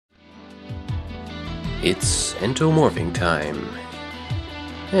It's entomorphing time.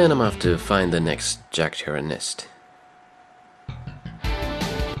 And I'm off to find the next Jack Terra nest.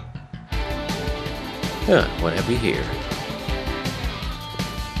 What have we here?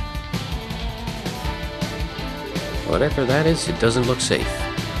 Whatever that is, it doesn't look safe.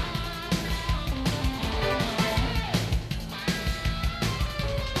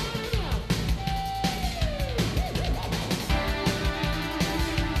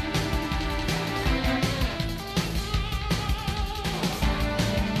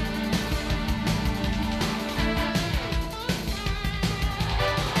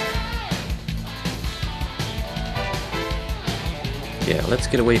 Yeah, let's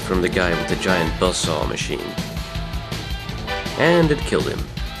get away from the guy with the giant buzzsaw machine. And it killed him.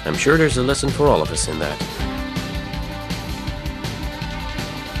 I'm sure there's a lesson for all of us in that.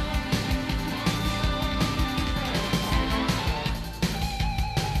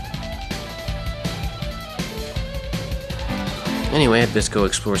 Anyway, I'd best go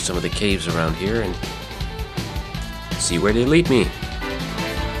explore some of the caves around here and see where they lead me.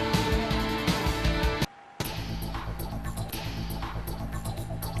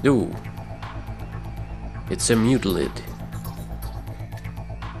 Ooh. It's a mutilid.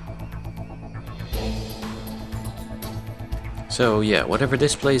 So yeah, whatever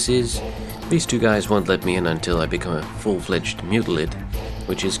this place is, these two guys won't let me in until I become a full-fledged mutilid,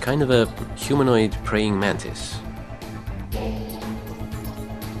 which is kind of a humanoid praying mantis.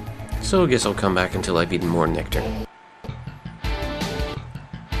 So I guess I'll come back until I've eaten more nectar.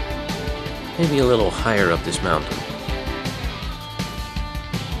 Maybe a little higher up this mountain.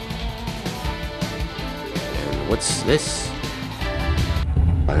 And what's this?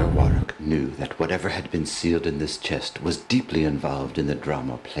 Squire Warrick knew that whatever had been sealed in this chest was deeply involved in the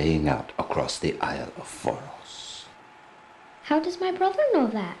drama playing out across the Isle of Phoros. How does my brother know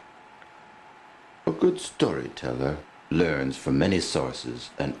that? A good storyteller learns from many sources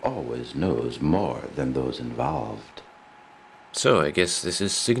and always knows more than those involved. So I guess this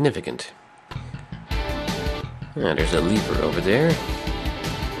is significant. There's a lever over there,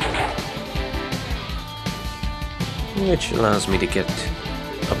 which allows me to get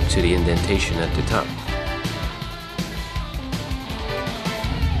up to the indentation at the top.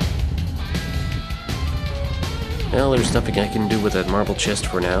 Well, there's nothing I can do with that marble chest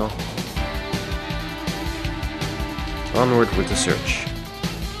for now. Onward with the search.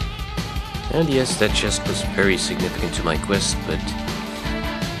 And yes, that chest was very significant to my quest, but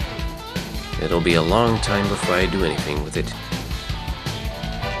it'll be a long time before I do anything with it.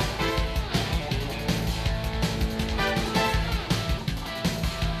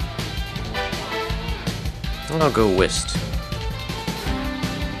 I'll go west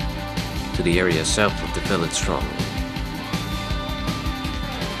to the area south of the Velvet Strong.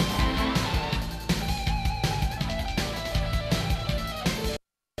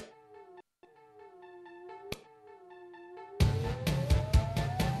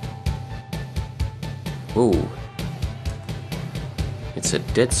 Ooh. It's a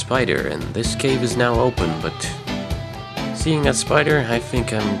dead spider, and this cave is now open, but seeing that spider, I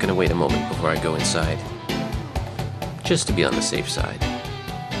think I'm gonna wait a moment before I go inside. Just to be on the safe side.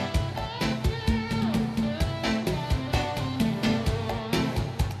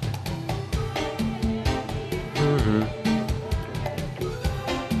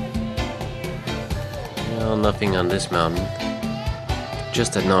 Well, nothing on this mountain.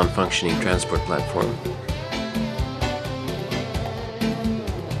 Just a non-functioning transport platform.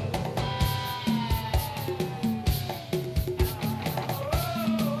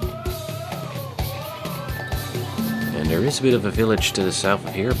 There is a bit of a village to the south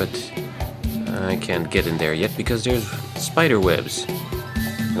of here, but I can't get in there yet because there's spider webs,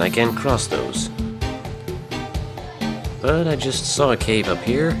 and I can't cross those. But I just saw a cave up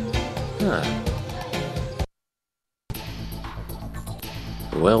here.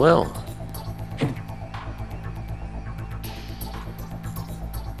 Well, well.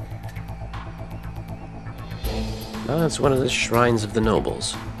 It's one of the shrines of the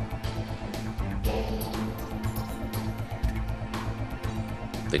nobles.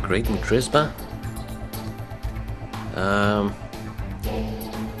 The Great Mutrizzba?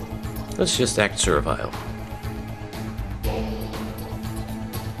 Let's just act servile.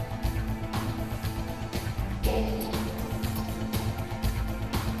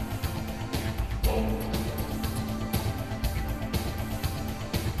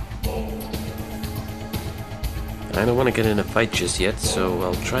 I don't want to get in a fight just yet, so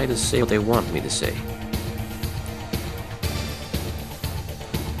I'll try to say what they want me to say.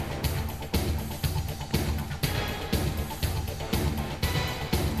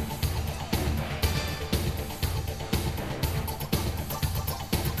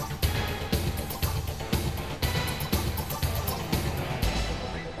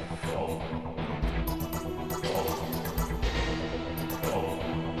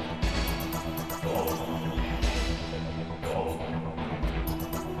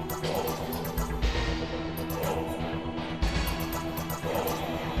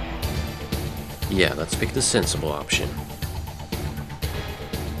 Yeah, let's pick the sensible option.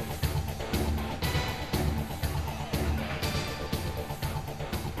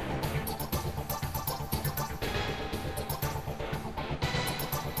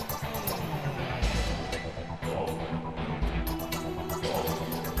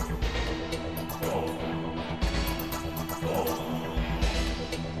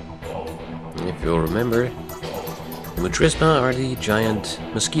 If you'll remember, the Mutrizzba are the giant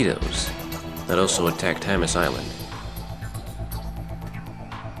mosquitoes that also attacked Hamas Island.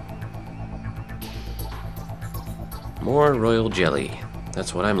 More royal jelly.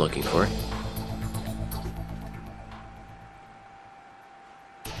 That's what I'm looking for.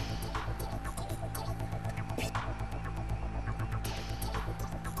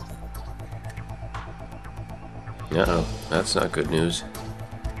 Uh-oh, that's not good news.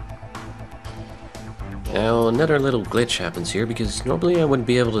 Now, another little glitch happens here because normally I wouldn't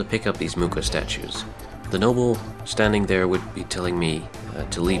be able to pick up these Muka statues. The noble standing there would be telling me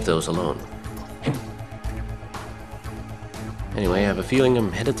to leave those alone. Anyway, I have a feeling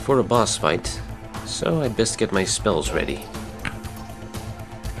I'm headed for a boss fight, so I'd best get my spells ready.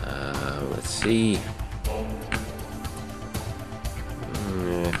 Let's see.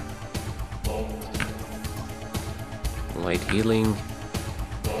 Light healing.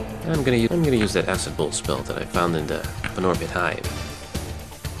 I'm gonna use that acid bolt spell that I found in the Entomorph hive.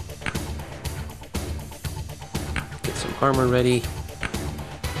 Get some armor ready.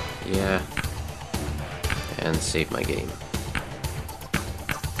 Yeah. And save my game.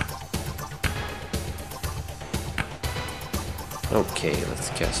 Okay, let's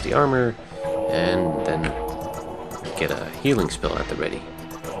cast the armor and then get a healing spell at the ready.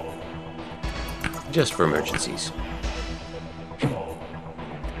 Just for emergencies.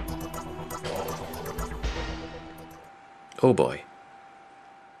 Oh boy.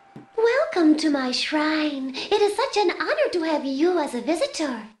 Welcome to my shrine. It is such an honor to have you as a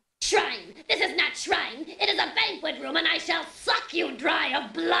visitor. Shrine! This is not shrine! It is a banquet room, and I shall suck you dry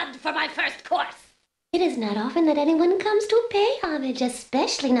of blood for my first course! It is not often that anyone comes to pay homage,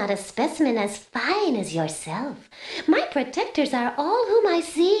 especially not a specimen as fine as yourself. My protectors are all whom I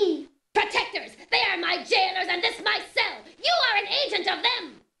see. Protectors! They are my jailers, and this my cell! You are an agent of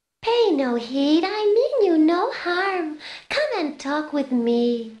them! Pay no heed, I mean you no harm. Come and talk with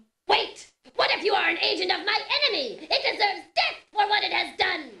me. Wait! What if you are an agent of my enemy? It deserves death for what it has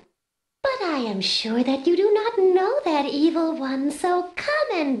done! But I am sure that you do not know that evil one, so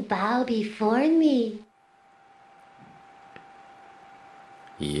come and bow before me.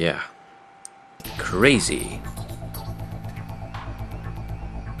 Yeah. Crazy.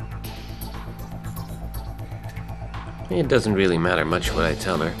 It doesn't really matter much what I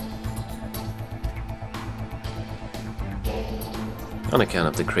tell her. On account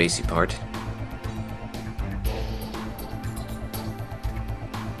of the crazy part.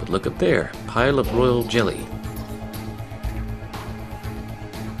 But look up there, pile of royal jelly.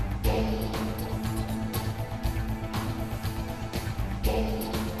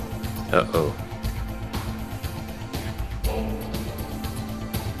 Uh-oh.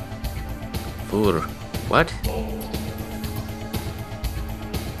 For what?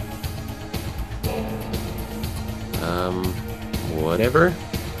 Whatever.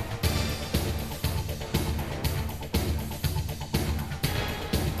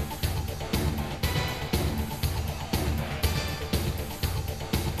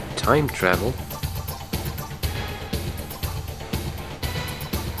 Time travel.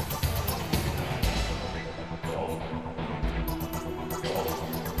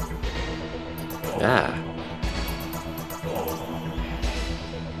 Ah.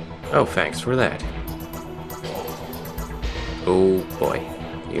 Oh, thanks for that. Oh boy,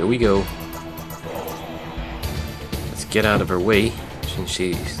 here we go. Let's get out of her way, since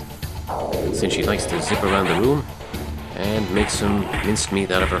she likes to zip around the room and make some minced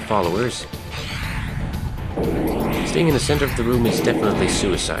meat out of her followers. Staying in the center of the room is definitely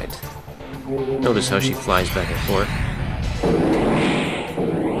suicide. Notice how she flies back and forth.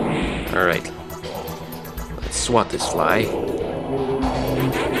 Alright, let's swat this fly.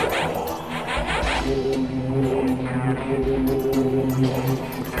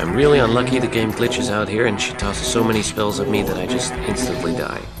 If I'm really unlucky, the game glitches out here and she tosses so many spells at me that I just instantly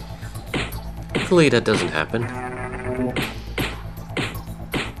die. Hopefully that doesn't happen.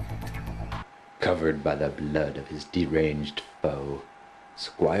 Covered by the blood of his deranged foe,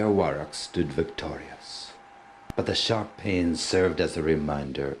 Squire Warrick stood victorious. But the sharp pain served as a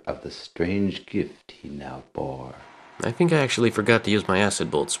reminder of the strange gift he now bore. I think I actually forgot to use my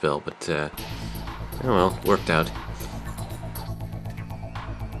acid bolt spell, but oh well, worked out.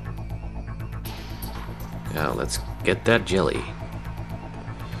 Now let's get that jelly.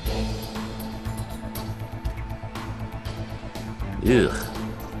 Ugh.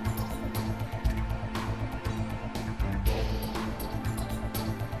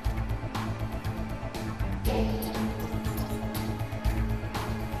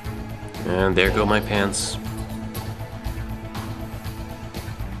 And there go my pants.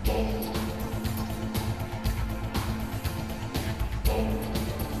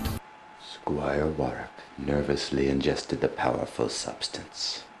 Squire Warrick nervously ingested the powerful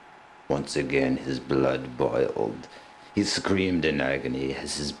substance. Once again his blood boiled. He screamed in agony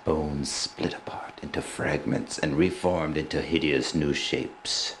as his bones split apart into fragments and reformed into hideous new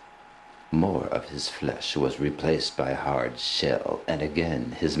shapes. More of his flesh was replaced by hard shell, and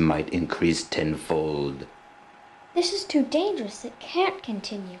again his might increased tenfold. This is too dangerous. It can't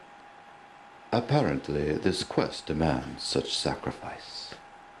continue. Apparently, this quest demands such sacrifice.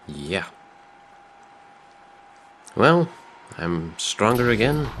 Yeah. Well, I'm stronger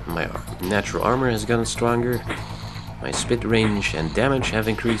again. My natural armor has gotten stronger. My spit range and damage have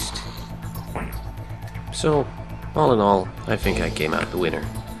increased. So, all in all, I think I came out the winner.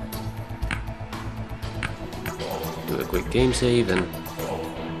 Do a quick game save and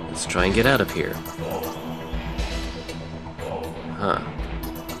let's try and get out of here. Huh.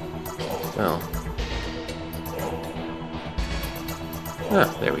 Well.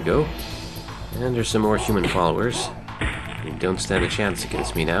 Ah, there we go. And there's some more human followers. Who don't stand a chance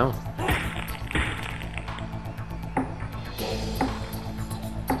against me now.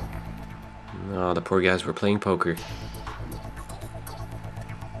 Oh, the poor guys were playing poker.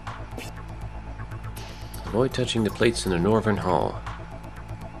 Avoid touching the plates in the northern hall.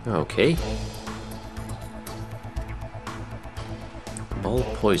 Okay. A ball of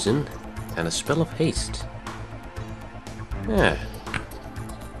poison and a spell of haste. Yeah.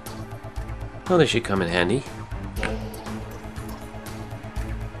 Well, they should come in handy.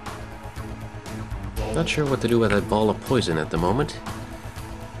 Not sure what to do with that ball of poison at the moment.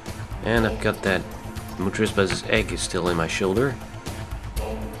 And I've got that Mutrizzba's egg is still in my shoulder.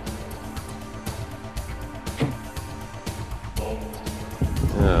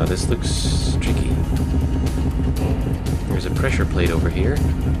 Oh, this looks tricky. There's a pressure plate over here.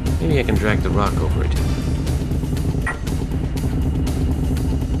 Maybe I can drag the rock over it.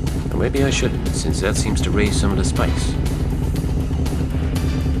 Or maybe I shouldn't, since that seems to raise some of the spikes.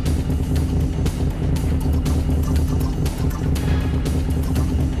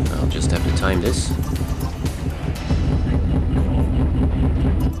 I'll just have to time this.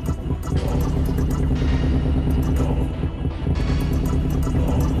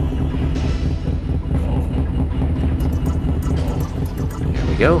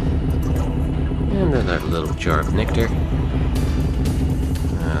 Go. And then that little jar of nectar.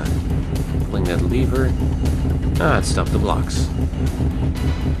 Pulling that lever. Ah, it stopped the blocks.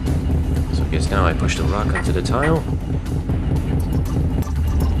 So I guess now I push the rock onto the tile.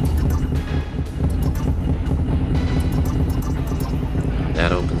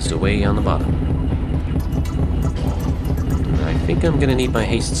 That opens the way on the bottom. I think I'm gonna need my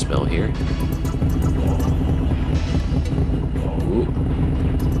haste spell here.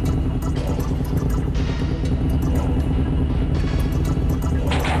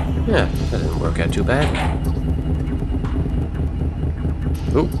 Yeah, that didn't work out too bad.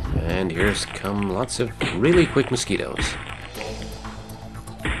 Oh, and here's come lots of really quick mosquitoes.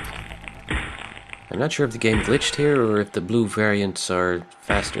 I'm not sure if the game glitched here or if the blue variants are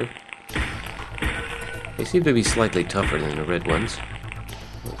faster. They seem to be slightly tougher than the red ones.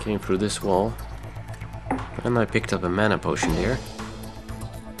 I came through this wall. And I picked up a mana potion there.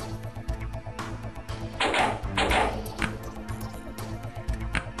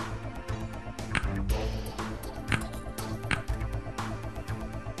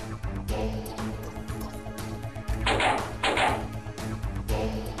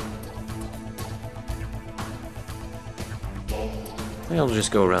 I'll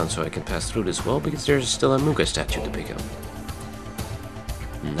just go around so I can pass through this wall because there's still a Muga statue to pick up.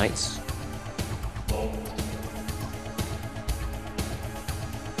 Nice.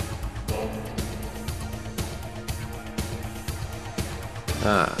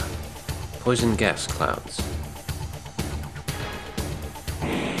 Ah, poison gas clouds.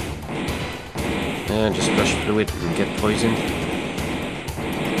 And just rush through it and get poisoned.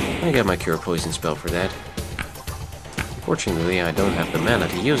 I got my cure poison spell for that. Fortunately, I don't have the mana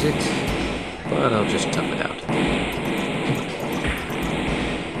to use it, but I'll just tough it out.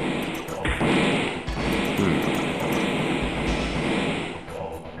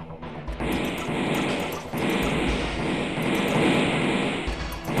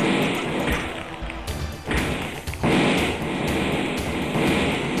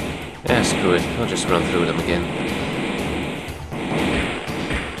 Ah, screw it. I'll just run through them again.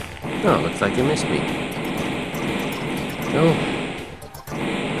 Oh, looks like they missed me. No.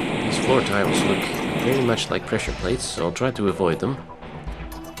 These floor tiles look very much like pressure plates, so I'll try to avoid them.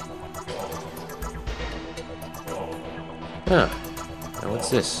 Ah, now what's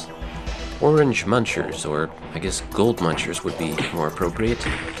this? Orange munchers, or I guess gold munchers would be more appropriate.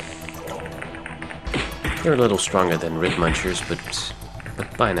 They're a little stronger than red munchers, but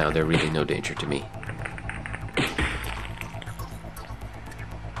by now they're really no danger to me.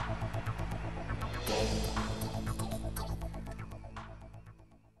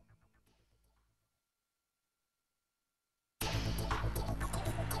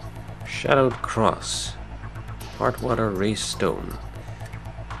 Shadowed Cross. Part water, raised stone.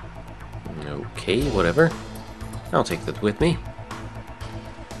 Okay, whatever. I'll take that with me.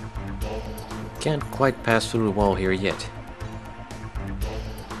 Can't quite pass through the wall here yet.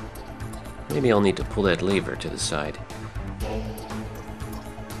 Maybe I'll need to pull that lever to the side.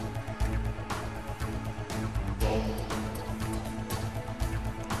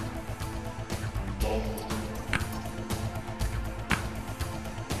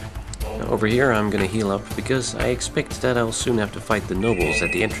 Over here I'm gonna heal up because I expect that I'll soon have to fight the nobles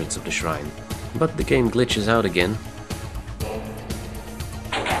at the entrance of the shrine. But the game glitches out again.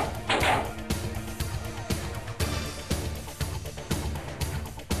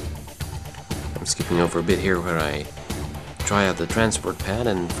 I'm skipping over a bit here where I try out the transport pad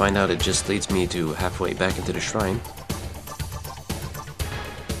and find out it just leads me to halfway back into the shrine.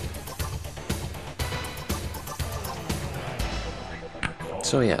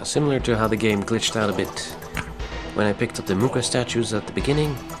 So yeah, similar to how the game glitched out a bit when I picked up the Muka statues at the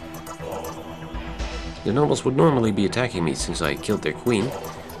beginning. The nobles would normally be attacking me since I killed their queen.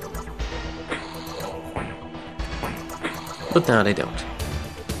 But now they don't.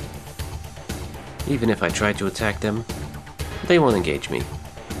 Even if I try to attack them, they won't engage me.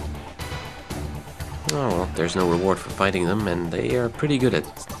 Oh well, there's no reward for fighting them, and they are pretty good at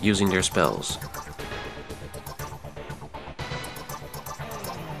using their spells.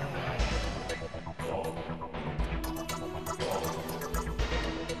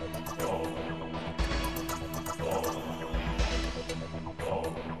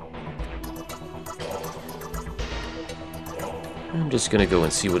 I'm just gonna go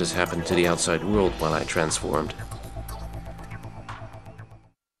and see what has happened to the outside world while I transformed.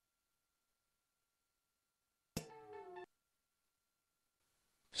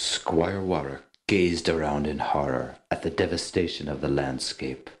 Squire Warrick gazed around in horror at the devastation of the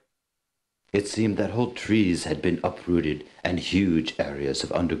landscape. It seemed that whole trees had been uprooted and huge areas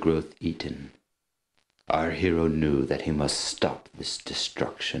of undergrowth eaten. Our hero knew that he must stop this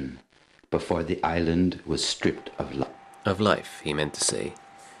destruction before the island was stripped of life. Of life, he meant to say.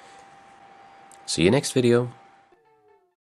 See you next video.